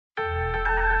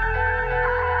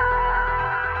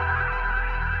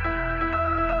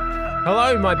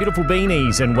Hello, my beautiful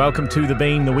beanies, and welcome to The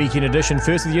Bean, the weekend edition.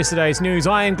 First with yesterday's news,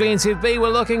 I am Glenn Seth B. We're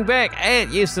looking back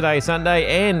at yesterday, Sunday,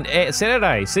 and at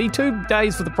Saturday. See, 2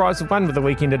 days for the price of one with the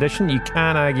weekend edition. You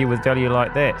can't argue with value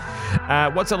like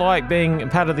that. What's it like being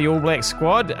part of the All Black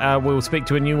squad? We'll speak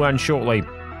to a new one shortly.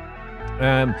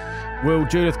 Will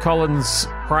Judith Collins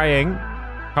praying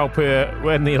help her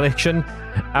win the election?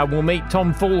 We'll meet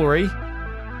Tom Foolery.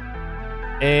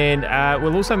 And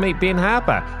we'll also meet Ben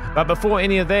Harper. But before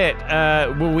any of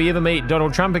that, will we ever meet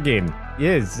Donald Trump again?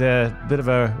 Yes, a bit of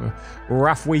a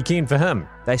rough weekend for him.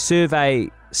 They survey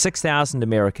 6,000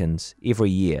 Americans every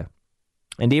year.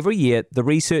 And every year, the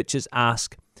researchers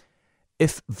ask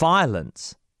if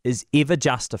violence is ever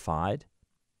justified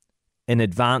in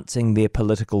advancing their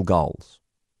political goals.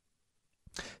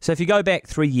 So if you go back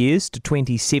 3 years to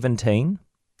 2017,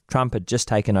 Trump had just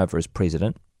taken over as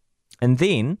president. And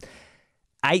then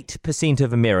 8%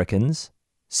 of Americans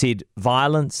said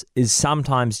violence is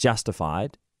sometimes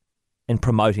justified in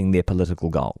promoting their political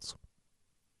goals.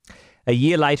 A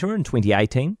year later, in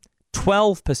 2018,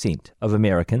 12% of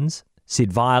Americans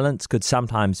said violence could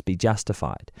sometimes be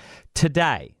justified.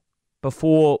 Today,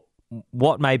 before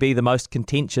what may be the most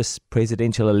contentious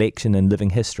presidential election in living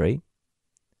history,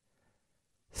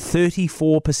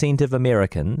 34% of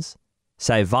Americans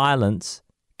say violence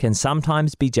can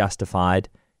sometimes be justified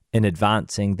in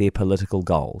advancing their political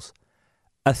goals.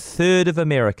 A third of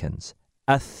Americans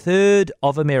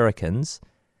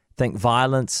think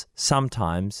violence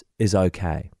sometimes is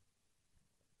okay.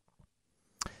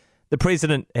 The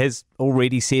president has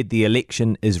already said the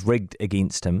election is rigged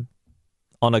against him.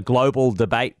 On a global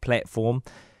debate platform,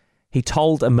 he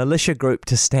told a militia group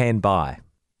to stand by.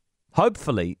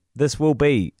 Hopefully, this will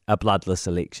be a bloodless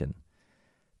election,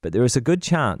 but there is a good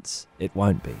chance it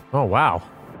won't be. Oh, wow.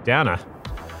 Downer.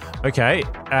 Okay.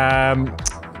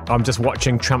 I'm just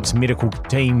watching Trump's medical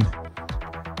team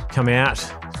come out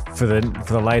for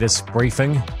the latest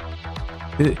briefing.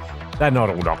 They're not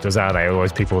all doctors, are they? All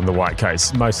those people in the white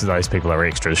coats. Most of those people are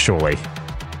extras, surely.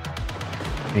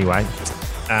 Anyway,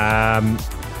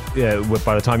 yeah,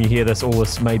 by the time you hear this, all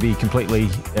this may be completely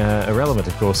irrelevant,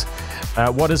 of course.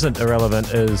 What isn't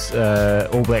irrelevant is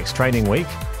All Blacks training week.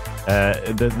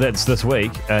 That's this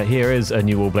week. Here is a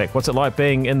new All Black. What's it like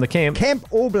being in the camp? Camp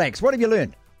All Blacks. What have you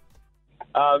learned?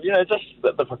 Just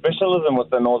the professionalism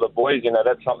within all the boys,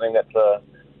 that's something that's a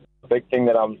big thing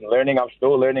that I'm learning. I'm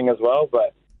still learning as well,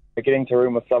 but getting to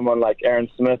room with someone like Aaron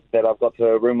Smith that I've got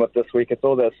to room with this week, it's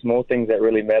all the small things that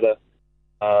really matter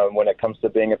when it comes to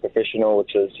being a professional,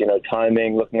 which is,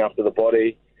 timing, looking after the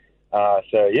body.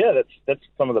 That's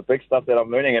some of the big stuff that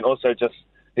I'm learning, and also just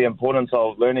the importance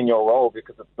of learning your role,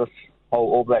 because this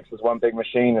whole All Blacks is one big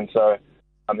machine, and so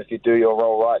if you do your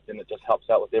role right, then it just helps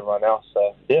out with everyone else.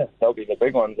 So, that'll be the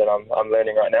big ones that I'm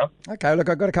learning right now. Okay, look,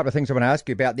 I've got a couple of things I want to ask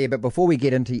you about there, but before we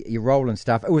get into your role and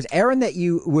stuff, it was Aaron that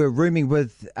you were rooming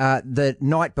with the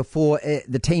night before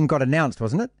the team got announced,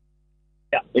 wasn't it?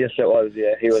 Yeah, yes, it was.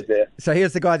 Yeah, he was there. So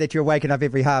here's the guy that you're waking up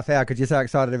every half hour because you're so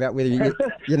excited about whether your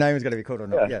name is going to be called or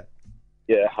not.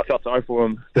 Yeah, I felt sorry for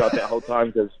him throughout that whole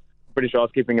time because pretty sure I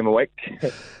was keeping him awake.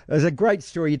 It was a great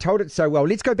story. You told it so well.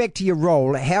 Let's go back to your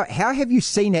role. How have you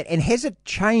seen it, and has it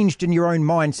changed in your own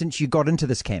mind since you got into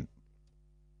this camp?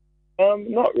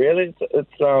 Not really.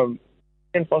 It's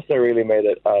Ian Foster really made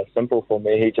it simple for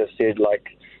me. He just said,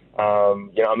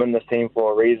 I'm in this team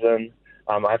for a reason.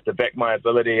 I have to back my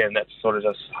ability, and that's sort of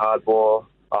just hard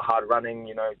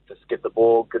running, just get the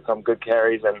ball, get some good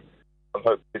carries, and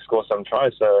hopefully score some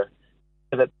tries. So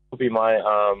that will be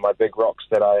my big rocks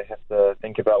that I have to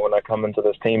think about when I come into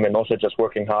this team, and also just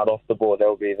working hard off the ball. That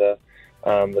will be the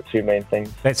two main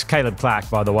things. That's Caleb Clark,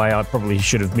 by the way. I probably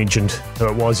should have mentioned who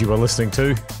it was you were listening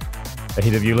to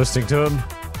ahead of you listening to him.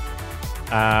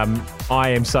 I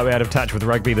am so out of touch with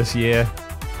rugby this year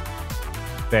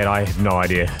that I have no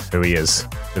idea who he is,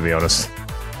 to be honest.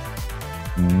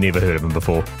 Never heard of him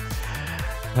before.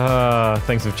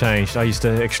 Things have changed. I used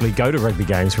to actually go to rugby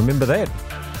games. Remember that?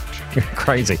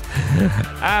 Crazy.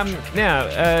 Now,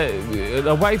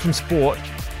 away from sport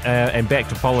and back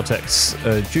to politics.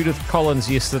 Judith Collins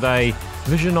yesterday,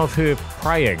 vision of her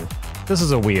praying. This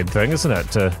is a weird thing, isn't it,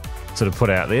 to sort of put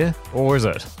out there? Or is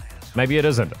it? Maybe it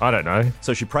isn't. I don't know.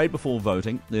 So she prayed before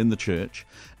voting in the church.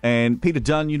 And Peter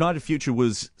Dunn, United Future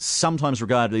was sometimes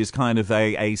regarded as kind of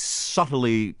a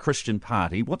subtly Christian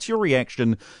party. What's your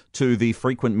reaction to the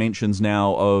frequent mentions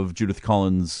now of Judith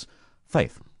Collins'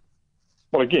 faith?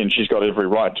 Well, again, she's got every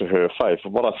right to her faith.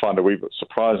 What I find a wee bit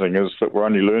surprising is that we're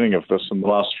only learning of this in the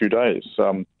last few days.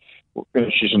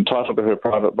 She's entitled to her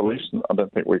private beliefs, and I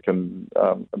don't think we can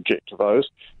object to those.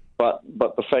 But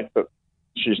the fact that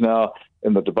She's now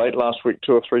in the debate last week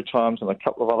 2 or 3 times, and a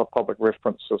couple of other public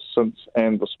references since,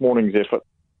 and this morning's effort,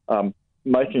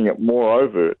 making it more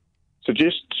overt,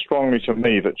 suggests strongly to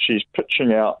me that she's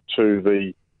pitching out to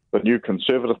the new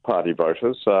Conservative Party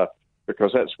voters,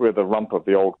 because that's where the rump of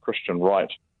the old Christian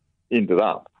right ended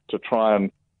up, to try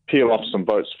and peel off some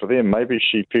votes for them. Maybe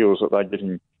she feels that they're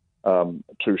getting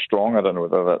too strong. I don't know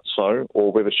whether that's so,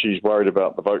 or whether she's worried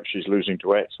about the vote she's losing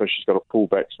to ACT, so she's got to pull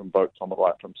back some votes on the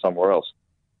right from somewhere else.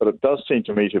 But it does seem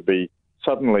to me to be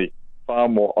suddenly far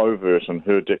more overt in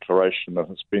her declaration than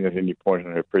it's been at any point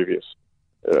in her previously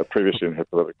in her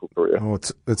political career. Oh,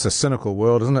 it's a cynical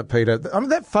world, isn't it, Peter? I mean,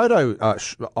 that photo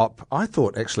op, I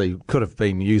thought actually could have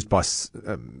been used by.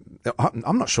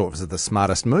 I'm not sure if it was the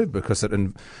smartest move, because it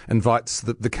invites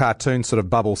the cartoon sort of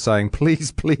bubble saying,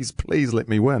 "Please, please, please, let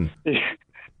me win." Yeah.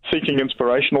 Seeking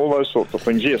inspiration, all those sorts of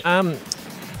things. Yes.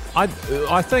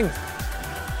 I think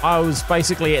I was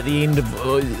basically at the end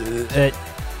of it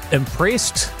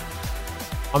impressed.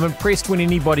 I'm impressed when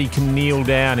anybody can kneel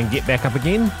down and get back up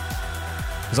again,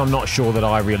 because I'm not sure that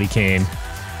I really can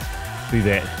do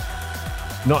that.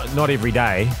 Not every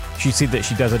day. She said that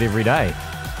she does it every day.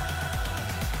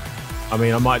 I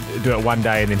mean, I might do it one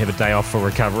day and then have a day off for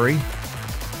recovery,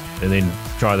 and then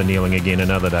try the kneeling again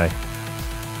another day.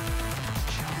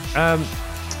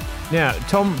 Now,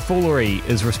 Tom Foolery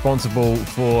is responsible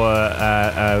for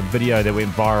a video that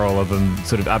went viral of him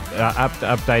sort of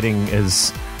updating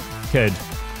his kid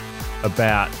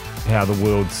about how the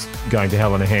world's going to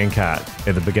hell in a handcart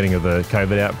at the beginning of the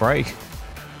COVID outbreak.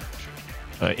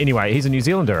 Anyway, he's a New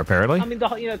Zealander, apparently. I mean,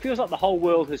 it feels like the whole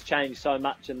world has changed so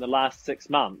much in the last 6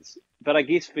 months. But I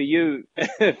guess for you,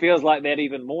 it feels like that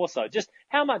even more so. Just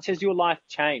how much has your life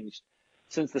changed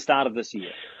since the start of this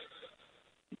year?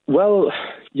 Well,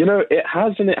 it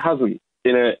has and it hasn't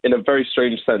in a very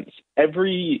strange sense.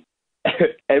 Every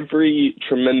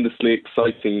tremendously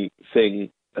exciting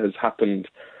thing has happened,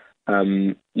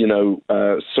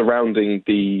 surrounding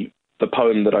the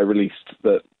poem that I released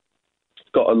that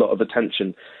got a lot of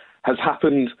attention, has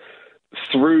happened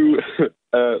through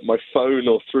my phone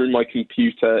or through my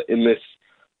computer in this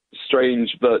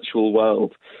strange virtual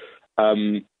world.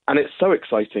 And it's so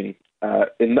exciting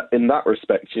in that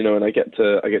respect, and I get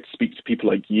to speak to people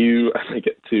like you, and I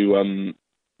get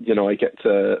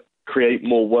to create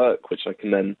more work which I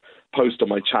can then post on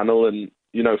my channel, and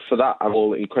for that I'm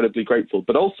all incredibly grateful.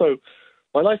 But also,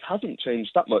 my life hasn't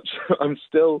changed that much. I'm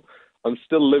still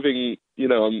living,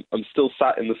 I'm still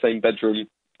sat in the same bedroom.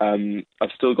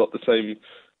 I've still got the same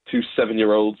 2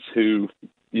 7-year-olds who,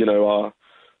 are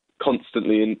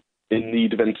constantly in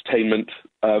need of entertainment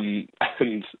and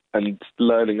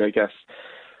learning, I guess.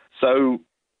 So,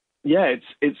 yeah,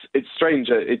 it's strange.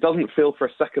 It doesn't feel for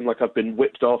a second like I've been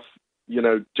whipped off,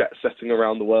 jet setting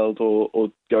around the world or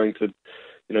going to,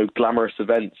 glamorous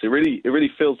events. It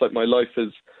really feels like my life has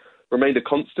remained a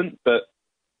constant, but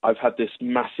I've had this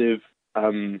massive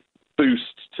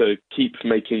boost to keep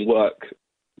making work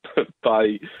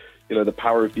by the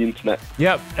power of the internet.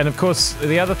 Yep, and of course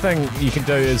the other thing you can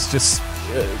do is just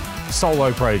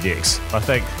solo projects. I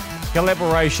think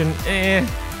collaboration,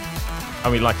 I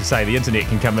mean, like you say, the internet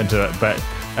can come into it, but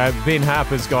Ben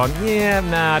Harper's gone,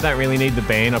 I don't really need the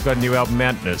band. I've got a new album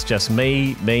out and it's just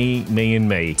me, and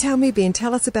me. Tell me, Ben,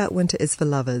 tell us about Winter is for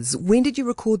Lovers. When did you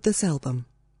record this album?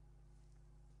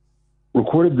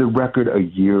 Recorded the record a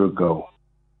year ago.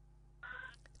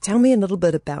 Tell me a little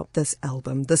bit about this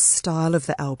album, the style of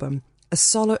the album. A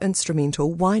solo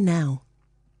instrumental, why now?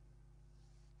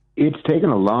 It's taken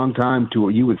a long time to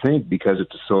what you would think, because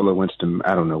it's a solo instrument.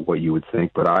 I don't know what you would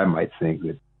think, but I might think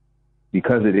that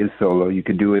because it is solo, you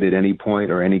can do it at any point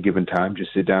or any given time,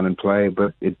 just sit down and play,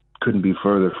 but it couldn't be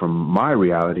further from my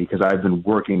reality, because I've been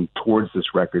working towards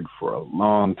this record for a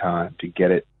long time to get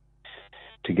it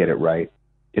right.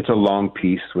 It's a long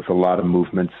piece with a lot of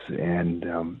movements, and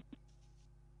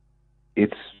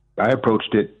I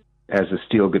approached it as a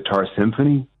steel guitar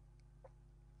symphony.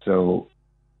 So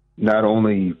not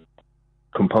only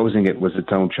composing it was its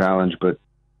own challenge, but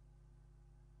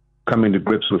coming to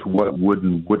grips with what would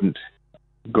and wouldn't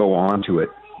go on to it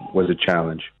was a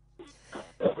challenge.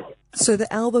 So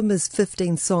the album is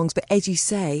 15 songs, but as you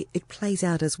say, it plays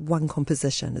out as one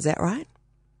composition. Is that right?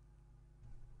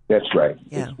 That's right.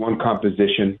 Yeah. It's one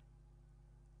composition,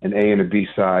 an A and a B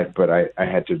side, but I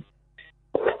had to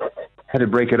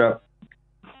break it up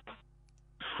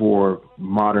for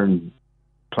modern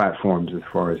platforms as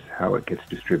far as how it gets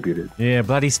distributed. Yeah,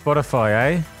 bloody Spotify,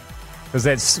 eh? Because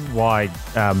that's why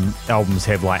albums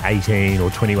have like 18 or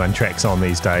 21 tracks on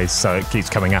these days, so it keeps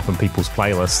coming up in people's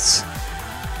playlists.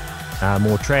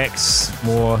 More tracks,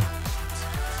 more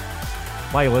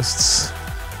playlists.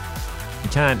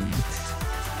 can't.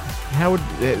 How would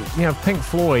Pink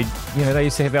Floyd? They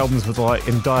used to have albums with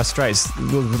in Dire Straits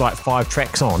with 5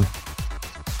 tracks on.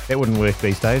 That wouldn't work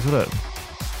these days, would it?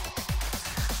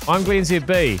 I'm Glenn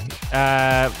ZB.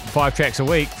 5 tracks a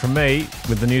week from me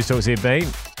with the News Talk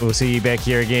ZB. We'll see you back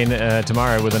here again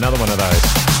tomorrow with another one of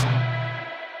those.